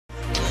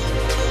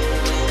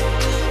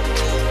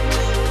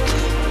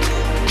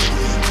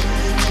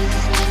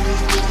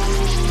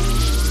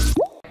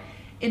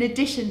In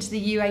addition to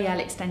the UAL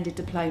Extended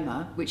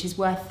Diploma, which is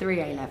worth 3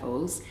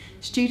 A-levels,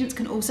 students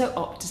can also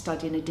opt to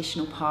study an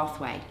additional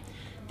pathway.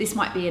 This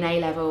might be an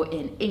A-level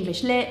in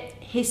English Lit,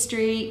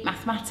 History,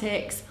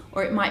 Mathematics,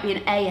 or it might be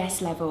an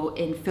AS level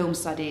in Film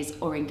Studies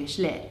or English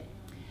Lit.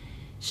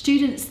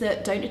 Students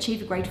that don't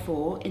achieve a grade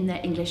 4 in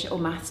their English or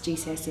Maths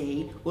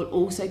GCSE will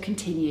also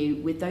continue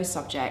with those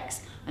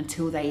subjects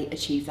until they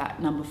achieve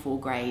that number 4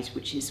 grade,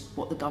 which is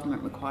what the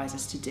government requires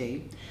us to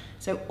do.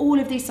 So all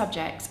of these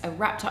subjects are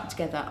wrapped up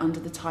together under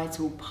the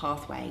title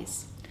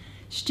Pathways.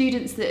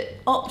 Students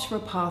that opt for a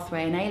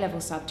pathway, an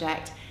A-level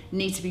subject,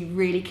 need to be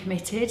really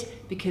committed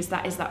because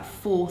that is that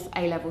 4th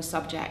A-level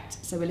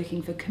subject. So we're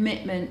looking for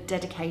commitment,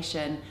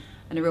 dedication,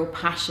 and a real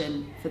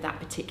passion for that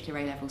particular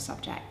A-level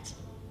subject.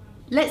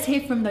 Let's hear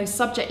from those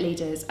subject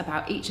leaders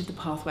about each of the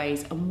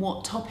pathways and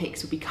what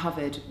topics will be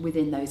covered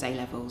within those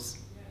A-levels.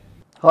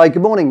 Hi,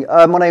 good morning.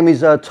 My name is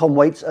Tom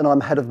Waits and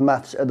I'm Head of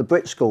Maths at the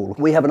Brit School.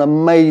 We have an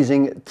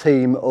amazing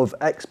team of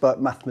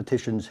expert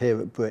mathematicians here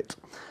at Brit.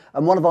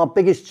 And one of our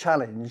biggest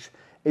challenge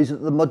is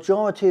that the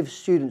majority of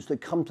students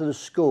that come to the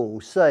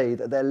school say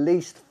that their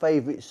least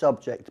favourite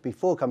subject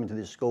before coming to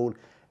this school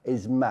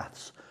is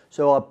maths.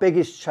 So our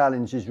biggest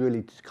challenge is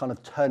really kind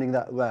of turning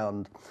that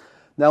around.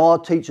 Now our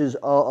teachers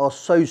are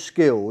so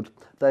skilled,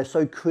 they're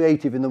so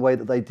creative in the way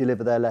that they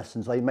deliver their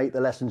lessons. They make the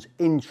lessons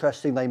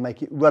interesting, they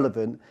make it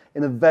relevant.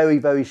 In a very,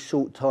 very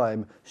short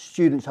time,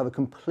 students have a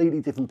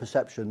completely different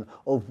perception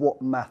of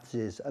what maths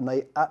is and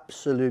they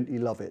absolutely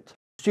love it.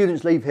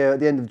 Students leave here at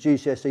the end of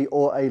GCSE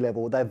or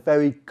A-level, they're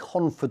very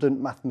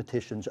confident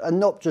mathematicians and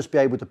not just be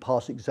able to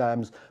pass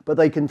exams, but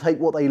they can take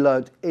what they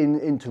learnt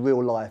into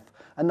real life.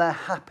 And they're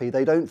happy,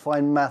 they don't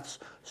find maths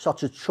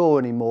such a chore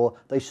anymore,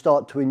 they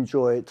start to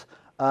enjoy it.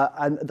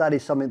 And that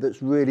is something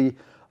that's really,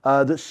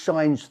 that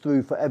shines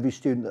through for every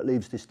student that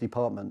leaves this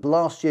department.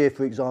 Last year,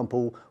 for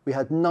example, we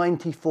had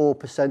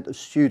 94% of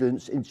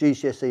students in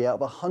GCSE out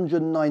of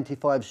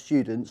 195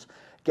 students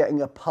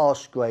getting a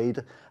pass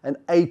grade, and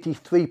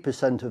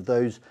 83% of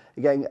those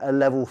are getting a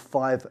level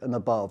 5 and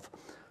above.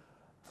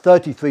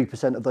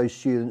 33% of those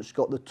students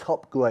got the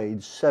top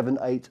grades, 7,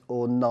 8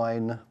 or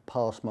 9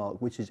 pass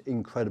mark, which is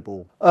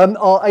incredible.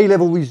 Our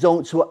A-level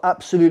results were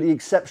absolutely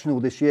exceptional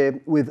this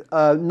year, with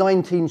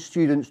 19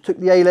 students took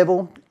the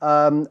A-level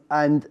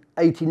and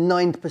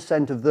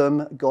 89% of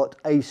them got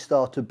A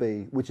star to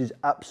B, which is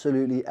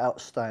absolutely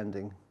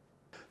outstanding.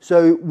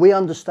 So we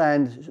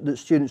understand that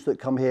students that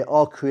come here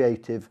are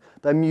creative,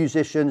 they're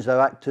musicians, they're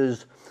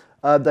actors,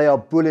 they are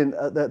brilliant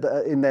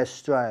in their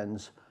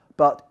strands,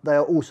 but they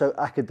are also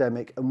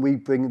academic and we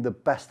bring the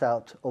best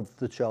out of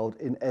the child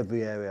in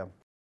every area.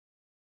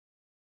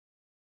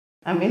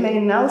 I'm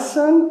Elaine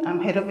Nelson,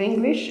 I'm Head of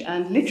English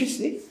and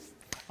Literacy.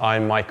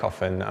 I'm Mike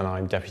Offen and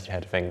I'm Deputy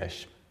Head of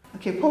English.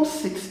 Okay,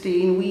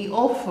 post-16 we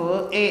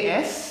offer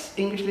AS,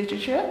 English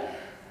Literature,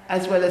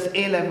 as well as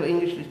A-level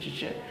English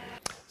Literature.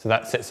 So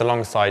that sits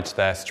alongside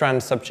their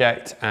strand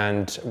subject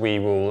and we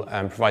will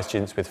provide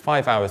students with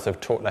 5 hours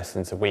of taught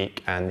lessons a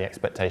week, and the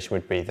expectation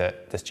would be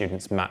that the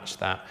students match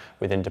that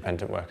with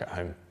independent work at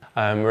home.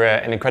 We're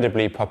an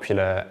incredibly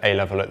popular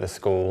A-level at the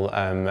school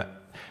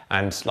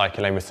and like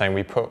Elaine was saying,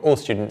 we put all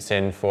students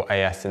in for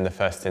AS in the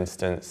first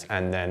instance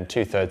and then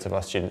 2/3 of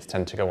our students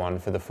tend to go on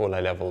for the full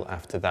A-level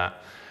after that.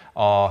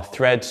 Our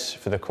thread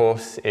for the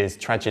course is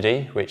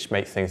tragedy, which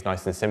makes things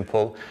nice and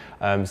simple.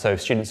 So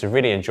students have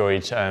really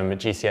enjoyed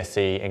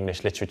GCSE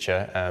English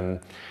literature.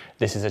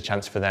 This is a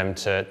chance for them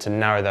to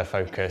narrow their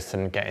focus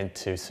and get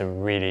into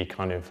some really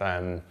kind of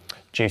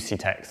juicy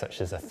texts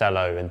such as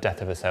Othello and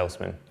Death of a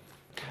Salesman.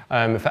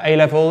 For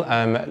A-level,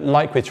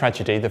 like with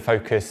tragedy, the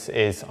focus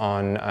is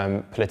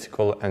on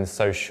political and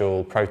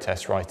social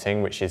protest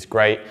writing, which is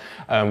great.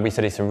 We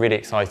study some really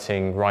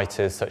exciting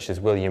writers such as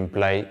William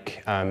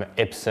Blake,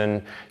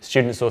 Ibsen.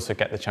 Students also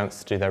get the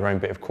chance to do their own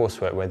bit of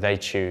coursework where they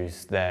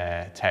choose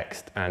their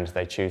text and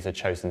they choose a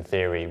chosen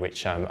theory,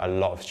 which a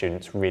lot of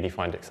students really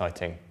find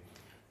exciting.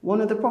 One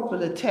of the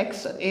popular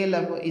texts at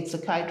A-level is The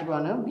Kite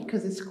Runner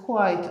because it's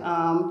quite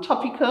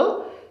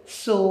topical.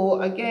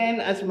 So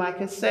again, as Mike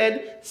has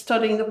said,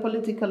 studying the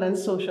political and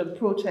social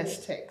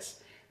protest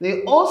texts.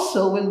 They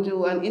also will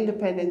do an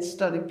independent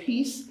study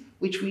piece,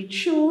 which we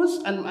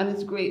choose, and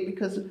it's great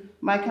because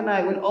Mike and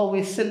I will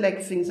always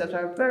select things that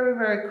are very,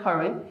 very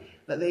current,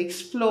 that they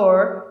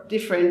explore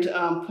different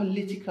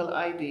political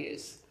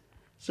ideas.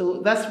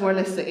 So that's more or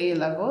less the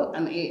A-level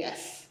and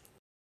AS.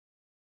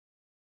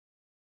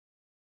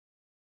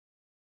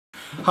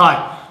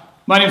 Hi.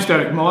 My name is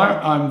Derek Moore,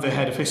 I'm the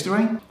Head of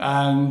History,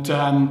 and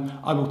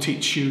I will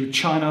teach you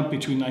China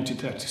between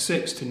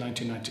 1936 to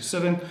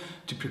 1997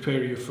 to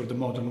prepare you for the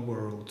modern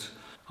world.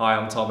 Hi,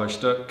 I'm Tabo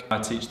Stuck. I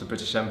teach the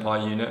British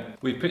Empire unit.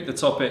 We picked the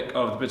topic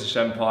of the British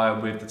Empire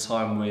with the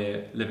time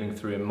we're living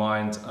through in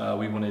mind.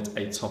 We wanted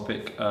a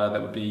topic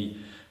that would be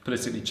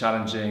politically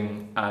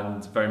challenging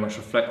and very much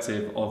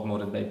reflective of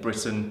modern day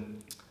Britain.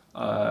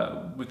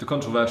 With the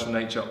controversial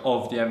nature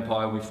of the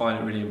empire, we find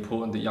it really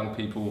important that young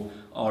people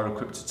are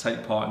equipped to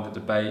take part in the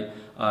debate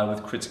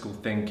with critical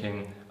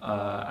thinking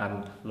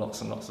and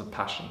lots of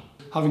passion.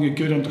 Having a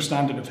good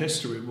understanding of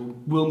history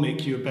will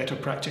make you a better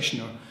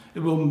practitioner. It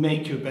will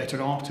make you a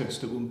better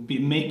artist. It will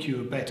make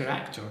you a better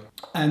actor.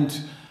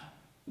 And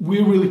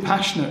we're really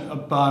passionate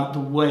about the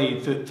way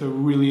that there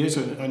really is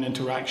an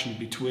interaction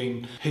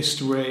between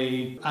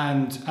history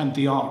and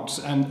the arts.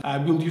 And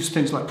we'll use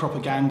things like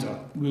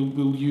propaganda.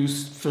 We'll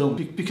use film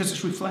because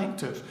it's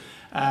reflective.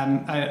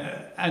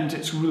 And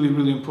it's really,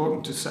 really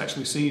important to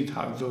actually see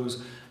how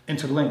those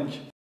interlink.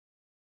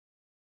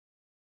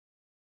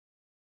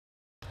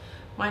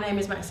 My name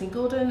is Maxine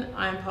Gordon.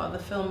 I am part of the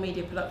film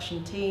media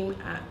production team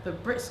at the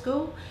Brit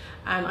School,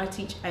 and I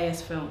teach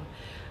AS Film.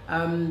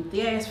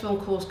 The AS Film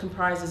course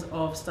comprises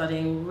of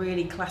studying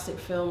really classic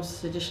films,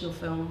 traditional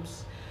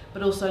films,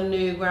 but also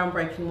new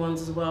groundbreaking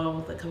ones as well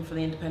that come from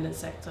the independent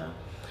sector.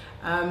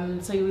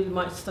 So you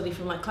might study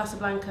film like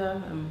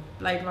Casablanca and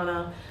Blade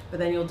Runner, but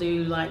then you'll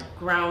do like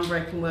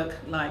groundbreaking work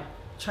like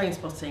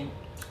Trainspotting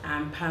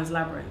and Pan's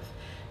Labyrinth.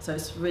 So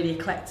it's really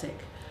eclectic.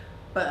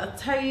 But I'll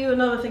tell you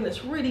another thing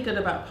that's really good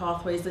about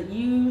Pathways, that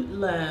you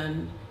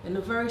learn in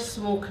a very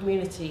small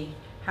community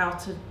how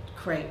to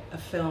create a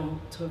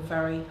film to a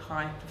very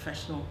high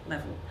professional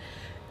level,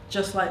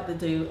 just like they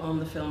do on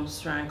the film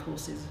strand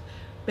courses.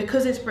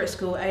 Because it's Brit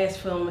School, AS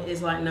Film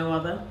is like no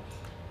other.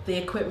 The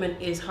equipment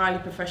is highly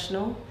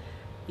professional.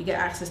 You get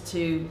access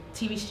to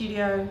TV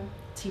studio,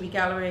 TV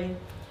gallery,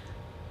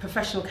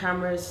 professional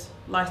cameras,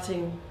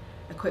 lighting,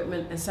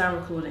 equipment and sound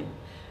recording.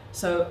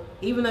 So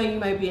even though you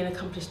may be an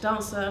accomplished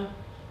dancer,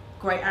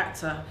 great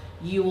actor,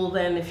 you will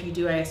then, if you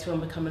do AS Film,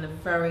 become a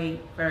very,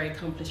 very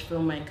accomplished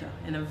filmmaker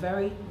in a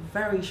very,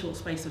 very short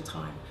space of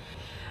time.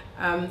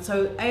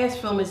 So AS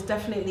Film is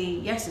definitely,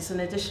 yes, it's an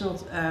additional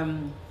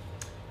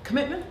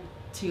commitment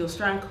to your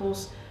strand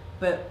course,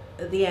 but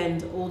at the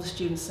end, all the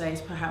students say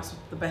is perhaps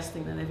the best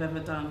thing that they've ever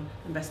done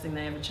and best thing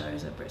they ever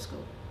chose at Brit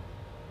School.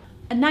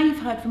 And now you've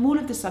heard from all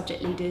of the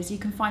subject leaders, you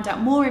can find out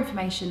more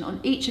information on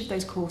each of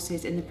those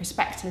courses in the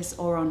prospectus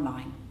or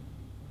online.